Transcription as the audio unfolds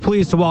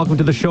pleased to welcome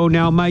to the show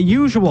now my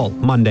usual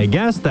Monday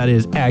guest, that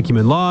is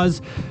Acumen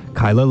Law's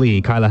Kyla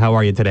Lee. Kyla, how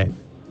are you today?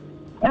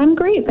 I'm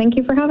great. Thank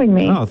you for having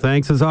me. Oh,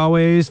 thanks as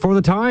always for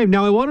the time.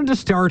 Now, I wanted to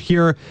start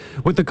here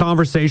with the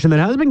conversation that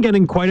has been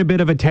getting quite a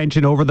bit of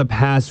attention over the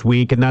past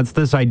week, and that's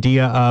this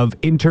idea of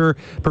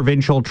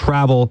inter-provincial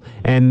travel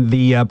and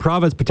the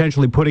province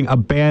potentially putting a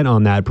ban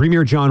on that.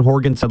 Premier John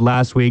Horgan said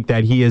last week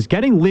that he is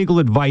getting legal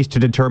advice to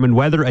determine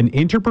whether an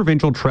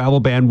inter-provincial travel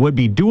ban would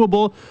be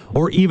doable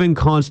or even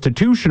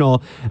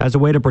constitutional as a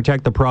way to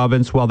protect the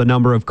province while the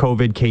number of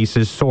COVID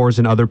cases soars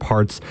in other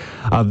parts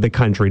of the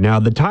country.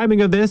 Now, the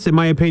timing of this, in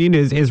my opinion,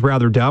 is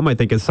rather dumb. I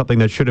think it's something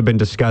that should have been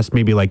discussed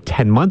maybe like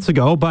 10 months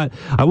ago, but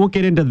I won't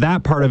get into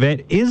that part of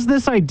it. Is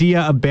this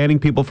idea of banning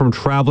people from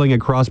traveling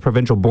across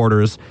provincial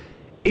borders,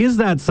 is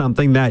that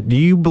something that do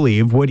you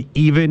believe would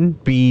even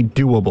be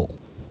doable?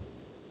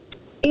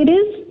 It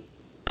is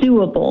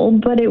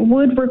doable, but it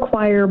would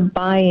require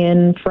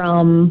buy-in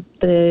from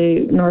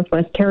the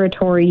Northwest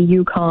Territory,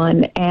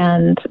 Yukon,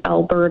 and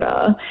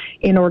Alberta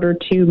in order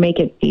to make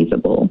it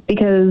feasible.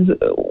 Because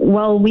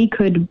while we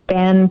could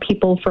ban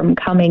people from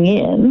coming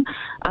in,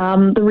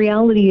 the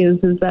reality is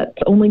that's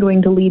only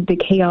going to lead to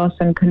chaos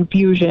and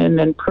confusion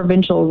and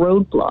provincial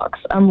roadblocks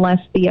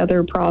unless the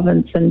other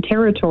province and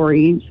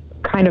territories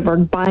kind of are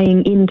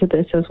buying into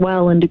this as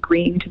well and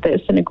agreeing to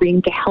this and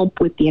agreeing to help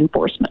with the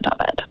enforcement of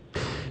it.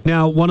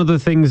 Now, one of the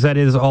things that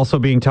is also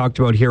being talked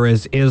about here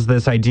is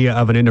this idea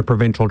of an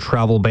interprovincial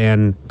travel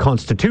ban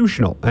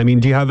constitutional? I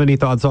mean, do you have any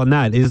thoughts on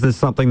that? Is this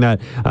something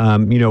that,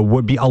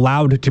 would be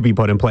allowed to be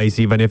put in place,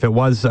 even if it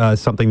was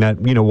something that,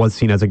 was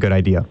seen as a good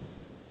idea?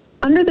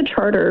 Under the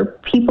Charter,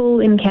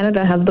 people in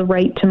Canada have the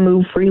right to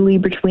move freely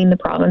between the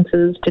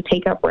provinces, to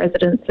take up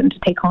residence and to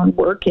take on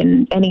work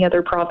in any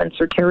other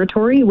province or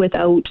territory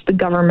without the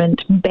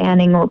government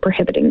banning or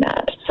prohibiting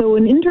that. So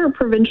an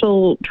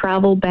interprovincial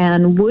travel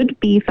ban would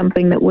be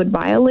something that would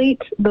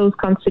violate those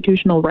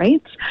constitutional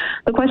rights.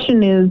 The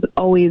question is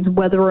always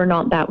whether or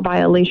not that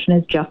violation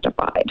is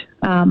justified.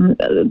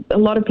 A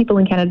lot of people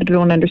in Canada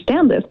don't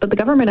understand this, but the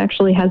government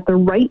actually has the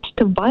right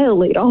to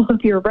violate all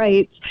of your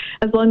rights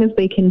as long as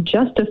they can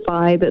justify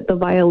that the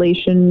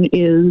violation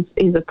is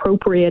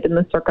appropriate in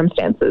the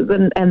circumstances.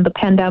 And the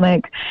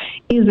pandemic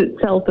is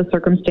itself a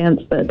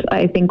circumstance that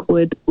I think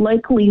would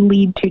likely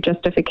lead to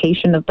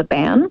justification of the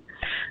ban.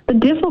 The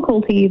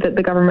difficulty that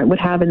the government would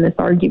have in this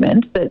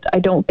argument, that I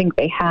don't think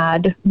they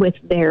had with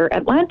their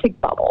Atlantic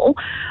bubble,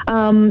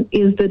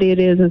 is that it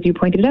is, as you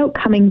pointed out,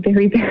 coming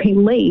very, very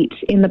late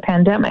in the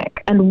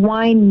pandemic. And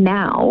why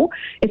now,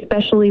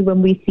 especially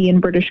when we see in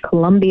British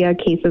Columbia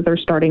cases are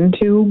starting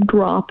to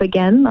drop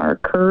again, our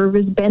curve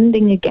is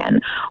bending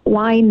again.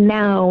 Why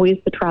now is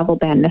the travel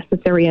ban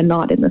necessary and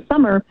not in the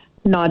summer?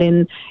 Not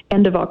in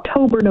end of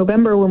October,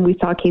 November, when we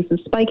saw cases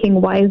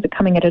spiking? Why is it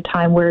coming at a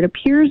time where it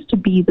appears to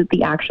be that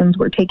the actions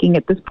we're taking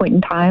at this point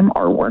in time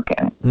are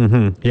working?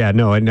 Mm-hmm. Yeah,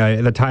 no, and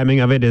the timing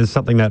of it is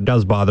something that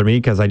does bother me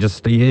because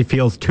it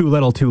feels too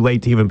little too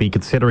late to even be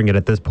considering it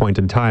at this point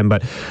in time.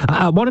 But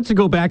I wanted to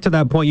go back to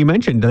that point you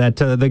mentioned, that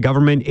the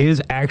government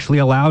is actually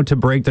allowed to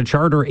break the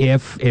charter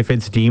if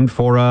it's deemed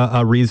for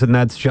a reason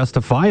that's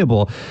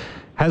justifiable.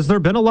 Has there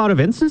been a lot of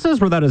instances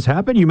where that has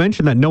happened? You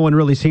mentioned that no one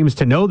really seems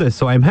to know this,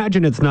 so I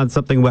imagine it's not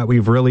something that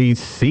we've really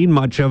seen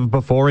much of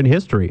before in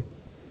history.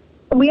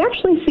 We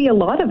actually see a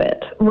lot of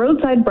it.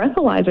 Roadside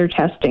breathalyzer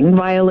testing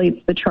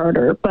violates the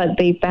charter, but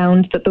they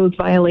found that those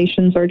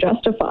violations are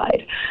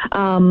justified.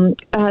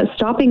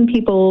 Stopping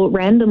people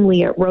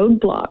randomly at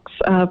roadblocks,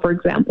 for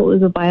example,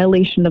 is a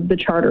violation of the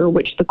charter,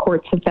 which the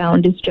courts have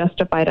found is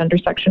justified under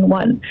Section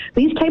 1.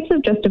 These types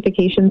of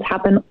justifications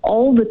happen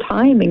all the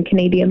time in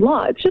Canadian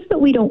law. It's just that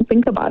we don't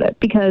think about it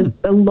because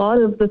a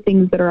lot of the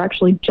things that are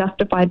actually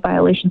justified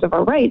violations of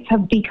our rights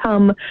have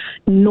become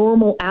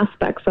normal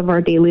aspects of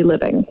our daily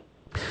living.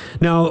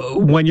 Now,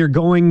 when you're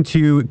going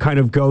to kind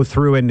of go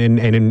through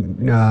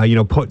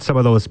and put some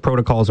of those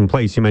protocols in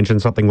place, you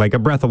mentioned something like a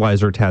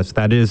breathalyzer test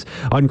that is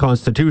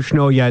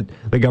unconstitutional, yet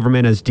the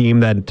government has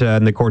deemed that,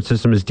 and the court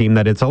system has deemed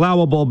that it's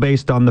allowable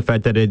based on the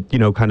fact that it,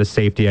 kind of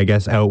safety, I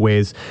guess,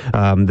 outweighs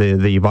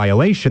the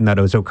violation that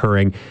is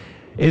occurring.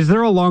 Is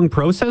there a long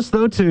process,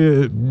 though,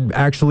 to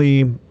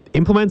actually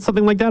implement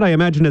something like that? I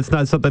imagine it's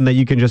not something that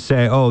you can just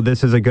say, oh,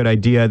 this is a good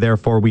idea,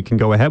 therefore we can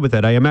go ahead with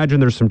it. I imagine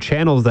there's some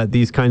channels that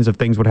these kinds of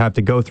things would have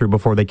to go through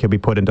before they can be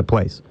put into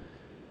place.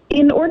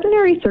 In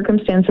ordinary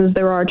circumstances,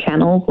 there are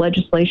channels.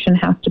 Legislation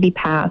has to be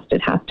passed.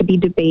 It has to be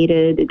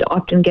debated. It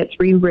often gets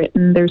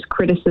rewritten. There's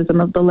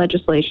criticism of the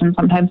legislation.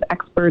 Sometimes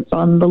experts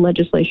on the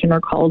legislation are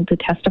called to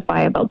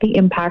testify about the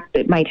impact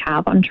it might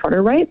have on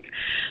charter rights.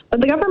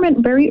 But the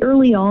government, very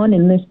early on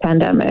in this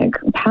pandemic,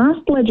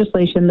 passed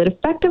legislation that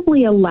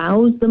effectively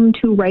allows them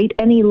to write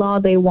any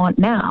law they want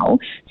now,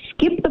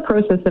 skip the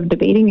process of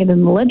debating it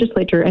in the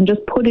legislature, and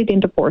just put it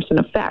into force and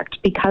effect.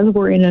 Because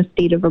we're in a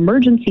state of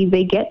emergency,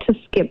 they get to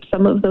skip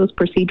some of those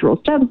procedural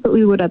steps that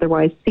we would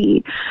otherwise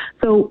see.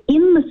 So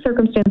in the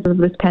circumstances of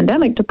this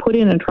pandemic, to put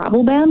in a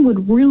travel ban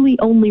would really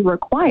only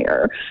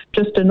require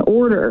just an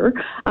order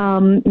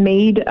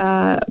made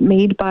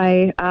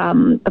by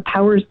the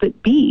powers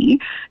that be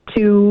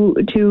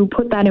to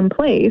put that in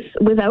place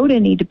without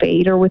any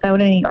debate or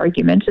without any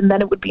argument, and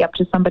then it would be up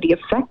to somebody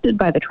affected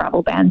by the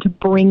travel ban to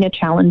bring a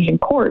challenge in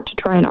court to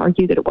try and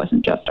argue that it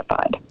wasn't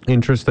justified.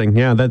 Interesting.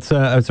 Yeah, that's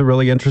a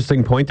really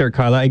interesting point there,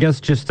 Kyla. I guess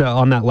just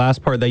on that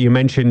last part that you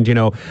mentioned,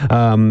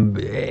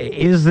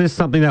 is this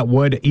something that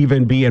would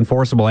even be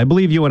enforceable? I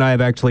believe you and I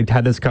have actually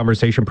had this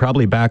conversation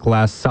probably back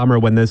last summer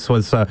when this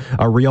was a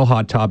real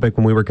hot topic,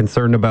 when we were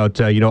concerned about,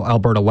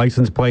 Alberta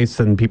license plates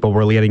and people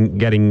were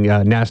getting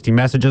nasty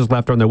messages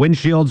left on their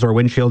windshields, or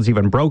windshields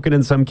even broken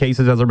in some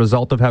cases as a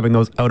result of having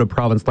those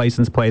out-of-province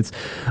license plates.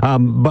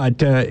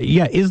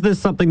 Is this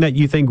something that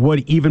you think would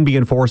even be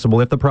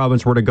enforceable if the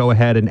province were to go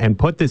ahead and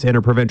put this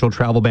interprovincial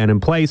travel ban in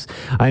place?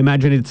 I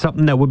imagine it's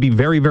something that would be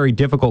very, very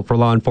difficult for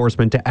law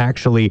enforcement to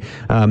actually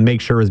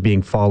make sure is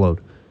being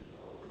followed.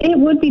 It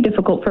would be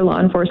difficult for law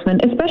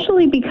enforcement,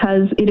 especially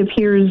because it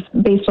appears,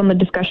 based on the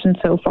discussion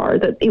so far,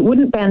 that it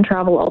wouldn't ban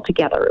travel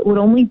altogether. It would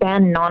only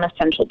ban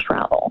non-essential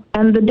travel.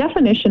 And the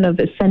definition of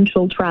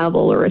essential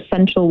travel or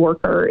essential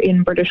worker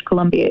in British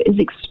Columbia is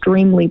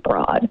extremely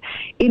broad.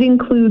 It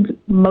includes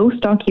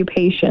most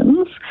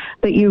occupations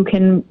that you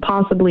can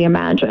possibly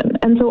imagine.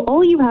 And so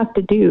all you have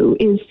to do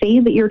is say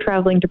that you're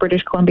traveling to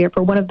British Columbia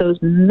for one of those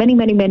many,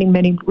 many, many,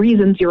 many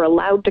reasons you're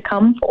allowed to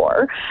come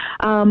for,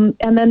 and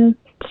then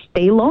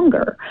stay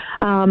longer,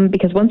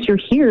 because once you're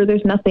here,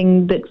 there's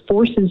nothing that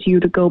forces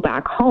you to go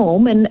back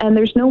home, and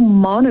there's no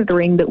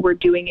monitoring that we're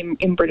doing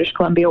in British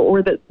Columbia,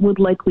 or that would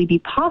likely be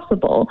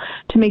possible,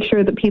 to make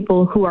sure that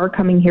people who are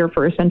coming here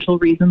for essential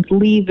reasons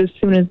leave as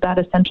soon as that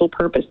essential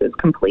purpose is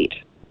complete.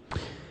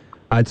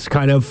 It's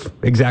kind of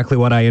exactly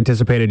what I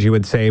anticipated you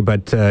would say,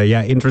 but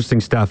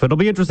interesting stuff. It'll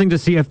be interesting to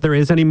see if there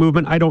is any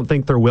movement. I don't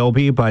think there will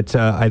be, but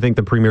I think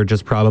the Premier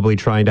just probably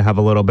trying to have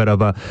a little bit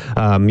of a,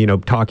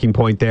 talking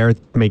point there,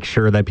 make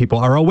sure that people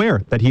are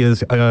aware that he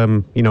is,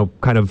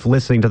 kind of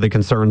listening to the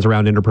concerns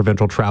around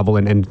interprovincial travel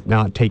and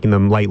not taking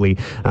them lightly.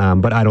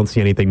 But I don't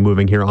see anything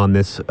moving here on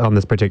this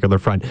particular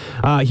front.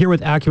 Here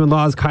with Acumen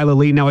Law's Kyla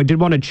Lee. Now, I did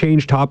want to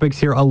change topics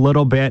here a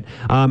little bit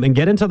and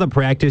get into the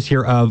practice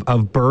here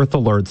of birth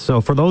alerts.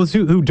 So for those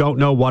who don't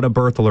know what a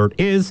birth alert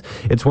is,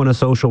 it's when a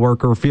social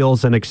worker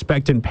feels an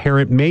expectant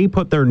parent may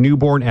put their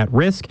newborn at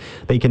risk.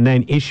 They can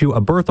then issue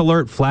a birth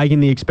alert, flagging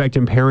the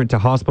expectant parent to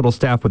hospital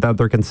staff without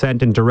their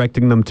consent and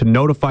directing them to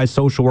notify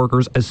social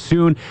workers as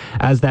soon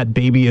as that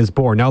baby is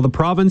born. Now, the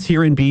province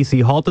here in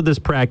BC halted this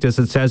practice,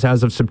 it says,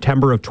 as of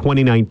September of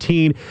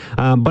 2019.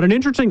 But an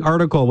interesting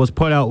article was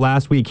put out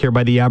last week here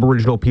by the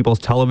Aboriginal People's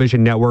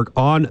Television Network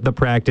on the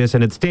practice,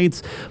 and it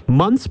states,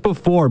 months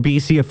before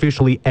BC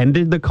officially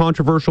ended the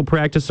controversial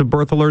practice of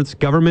birth alerts,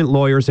 government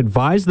lawyers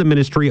advised the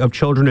Ministry of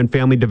Children and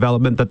Family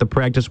Development that the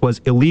practice was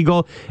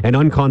illegal and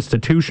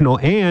unconstitutional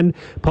and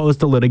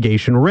posed a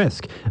litigation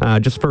risk.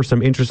 Just for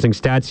some interesting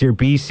stats here,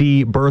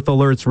 BC birth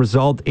alerts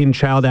result in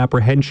child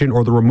apprehension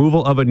or the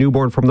removal of a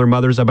newborn from their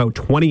mothers about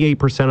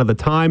 28% of the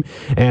time.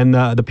 And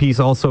the piece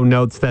also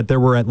notes that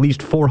there were at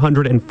least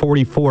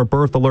 444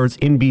 birth alerts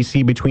in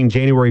BC between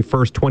January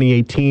 1st,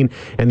 2018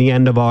 and the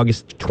end of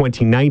August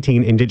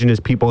 2019. Indigenous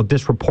people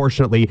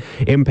disproportionately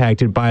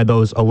impacted by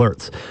those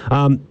alerts.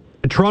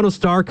 The Toronto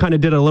Star kind of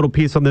did a little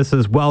piece on this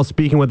as well,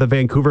 speaking with a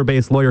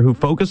Vancouver-based lawyer who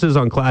focuses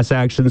on class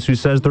actions, who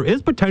says there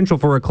is potential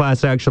for a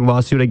class action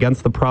lawsuit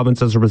against the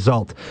province as a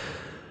result.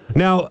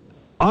 Now,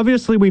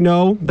 obviously, we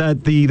know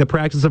that the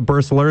practice of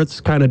birth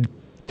alerts, kind of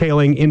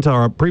tailing into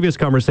our previous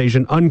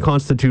conversation,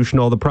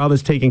 unconstitutional. The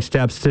province taking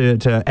steps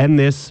to end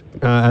this,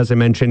 as I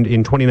mentioned,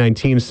 in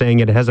 2019, saying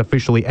it has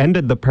officially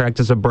ended the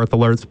practice of birth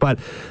alerts. But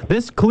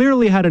this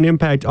clearly had an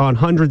impact on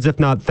hundreds, if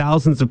not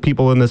thousands, of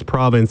people in this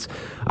province.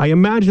 I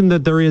imagine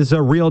that there is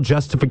a real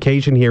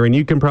justification here, and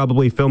you can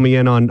probably fill me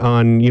in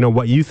on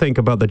what you think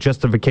about the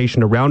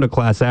justification around a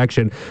class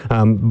action.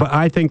 But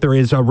I think there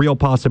is a real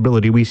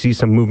possibility we see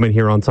some movement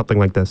here on something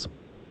like this.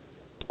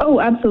 Oh,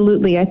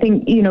 absolutely. I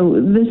think,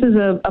 this is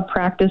a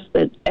practice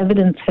that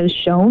evidence has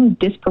shown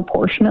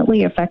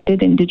disproportionately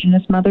affected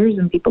Indigenous mothers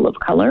and people of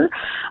color.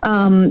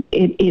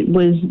 It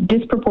was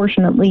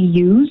disproportionately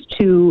used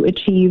to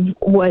achieve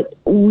what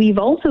we've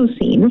also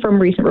seen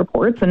from recent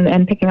reports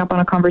and picking up on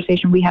a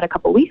conversation we had a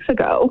couple weeks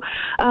ago,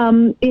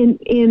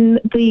 in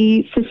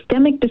the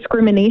systemic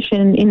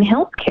discrimination in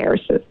healthcare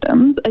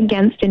systems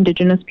against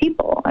Indigenous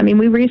people. I mean,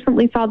 we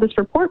recently saw this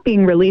report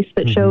being released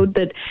that showed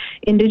that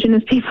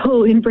Indigenous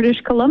people in British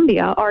Columbia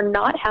are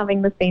not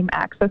having the same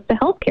access to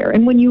healthcare.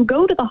 And when you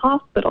go to the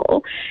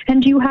hospital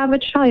and you have a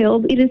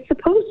child, it is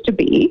supposed to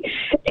be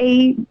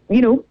a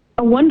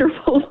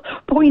wonderful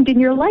point in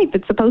your life.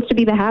 It's supposed to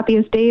be the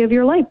happiest day of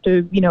your life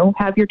to,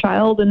 have your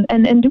child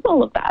and do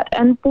all of that.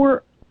 And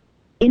for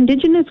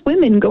Indigenous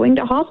women going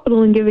to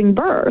hospital and giving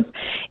birth,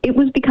 it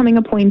was becoming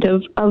a point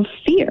of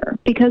fear,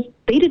 because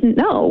they didn't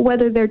know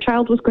whether their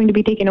child was going to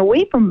be taken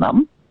away from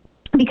them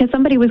because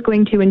somebody was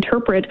going to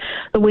interpret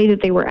the way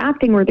that they were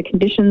acting or the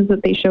conditions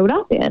that they showed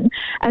up in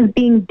as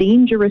being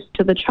dangerous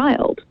to the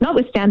child,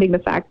 notwithstanding the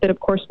fact that, of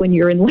course, when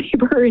you're in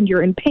labor and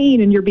you're in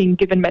pain and you're being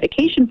given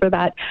medication for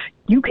that,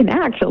 you can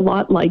act a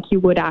lot like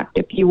you would act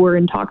if you were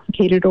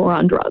intoxicated or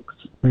on drugs.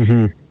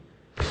 Mm-hmm.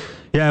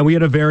 Yeah, we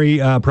had a very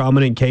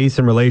prominent case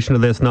in relation to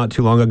this not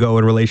too long ago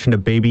in relation to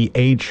Baby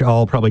H.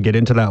 I'll probably get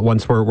into that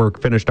once we're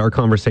finished our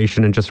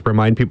conversation and just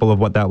remind people of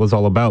what that was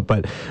all about.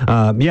 But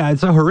yeah,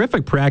 it's a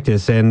horrific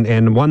practice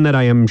and one that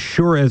I am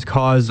sure has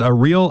caused a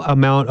real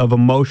amount of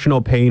emotional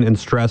pain and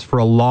stress for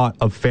a lot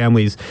of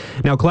families.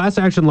 Now, class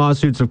action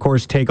lawsuits, of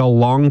course, take a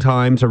long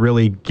time to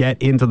really get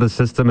into the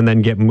system and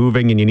then get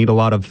moving, and you need a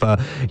lot of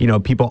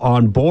people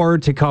on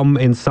board to come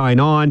and sign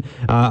on.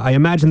 I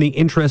imagine the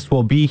interest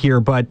will be here,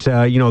 but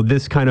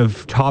this kind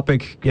of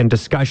topic and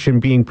discussion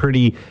being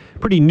pretty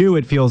new,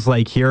 it feels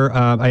like here.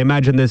 I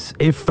imagine this,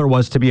 if there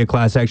was to be a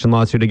class action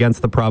lawsuit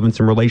against the province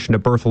in relation to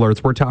birth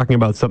alerts, we're talking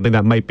about something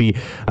that might be,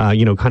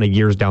 kind of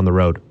years down the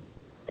road.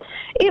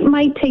 It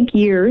might take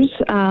years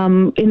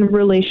in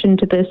relation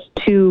to this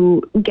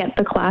to get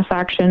the class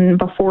action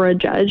before a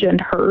judge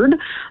and heard.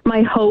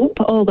 My hope,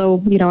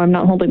 although, I'm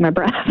not holding my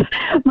breath,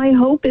 my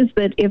hope is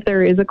that if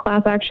there is a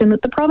class action,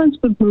 that the province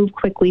would move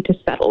quickly to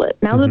settle it.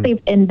 Now that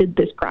they've ended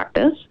this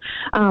practice,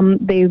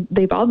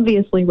 they've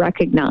obviously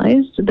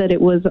recognized that it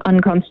was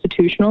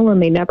unconstitutional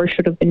and they never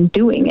should have been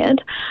doing it.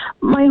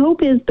 My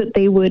hope is that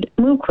they would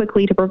move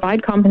quickly to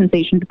provide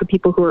compensation to the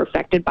people who are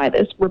affected by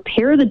this,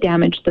 repair the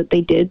damage that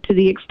they did to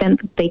the extent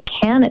that they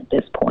can at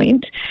this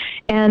point,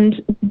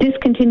 and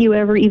discontinue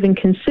ever even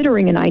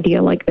considering an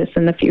idea like this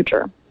in the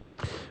future.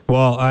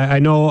 Well, I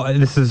know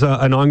this is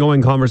an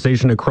ongoing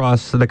conversation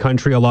across the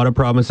country. A lot of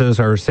provinces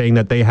are saying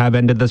that they have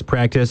ended this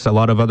practice. A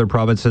lot of other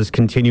provinces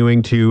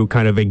continuing to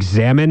kind of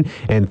examine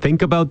and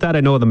think about that. I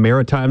know the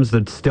Maritimes,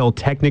 that's still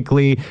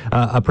technically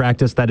a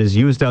practice that is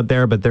used out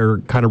there, but they're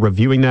kind of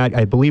reviewing that.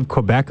 I believe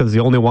Quebec is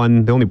the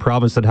only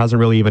province that hasn't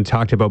really even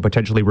talked about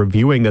potentially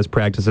reviewing this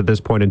practice at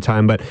this point in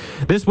time. But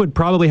this would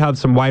probably have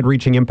some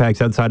wide-reaching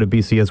impacts outside of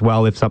BC as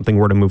well if something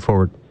were to move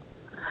forward.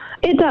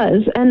 It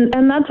does, and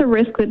that's a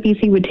risk that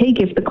BC would take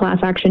if the class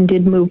action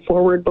did move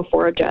forward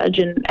before a judge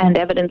and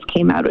evidence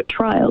came out at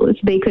trial, is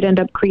they could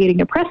end up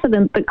creating a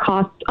precedent that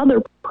costs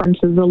other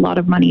provinces a lot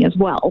of money as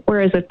well.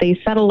 Whereas if they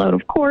settle out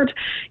of court,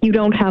 you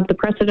don't have the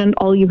precedent.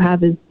 All you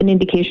have is an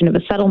indication of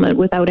a settlement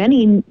without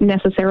any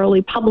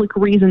necessarily public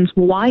reasons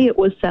why it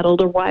was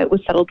settled or why it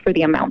was settled for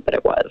the amount that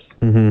it was.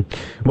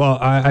 Mm-hmm. Well,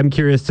 I'm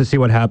curious to see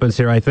what happens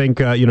here. I think,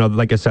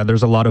 like I said,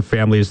 there's a lot of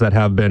families that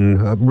have been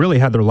really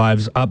had their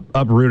lives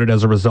uprooted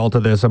as a result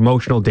of this.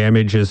 Emotional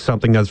damage is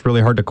something that's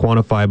really hard to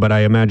quantify, but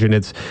I imagine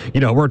it's,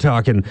 we're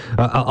talking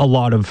a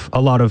lot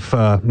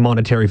of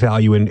monetary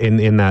value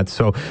in that.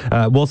 So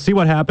we'll see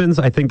what happens.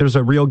 I think there's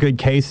a real good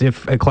case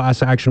if a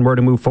class action were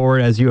to move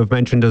forward, as you have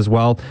mentioned as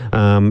well.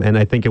 And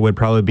I think it would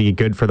probably be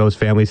good for those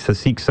families to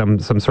seek some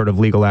sort of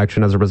legal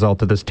action as a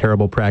result of this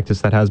terrible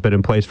practice that has been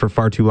in place for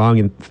far too long.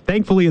 And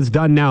thankfully it's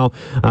done now.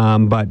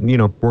 But,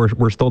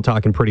 we're still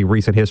talking pretty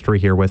recent history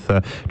here with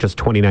just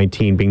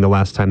 2019 being the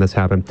last time this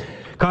happened.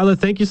 Kyla,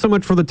 thank you so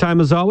much for the time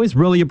as always.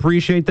 Really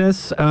appreciate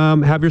this.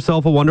 Have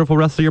yourself a wonderful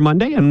rest of your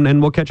Monday,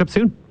 and we'll catch up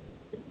soon.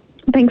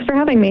 Thanks for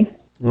having me.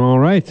 All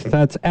right.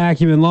 That's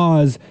Acumen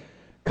Law's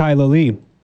Kyla Lee.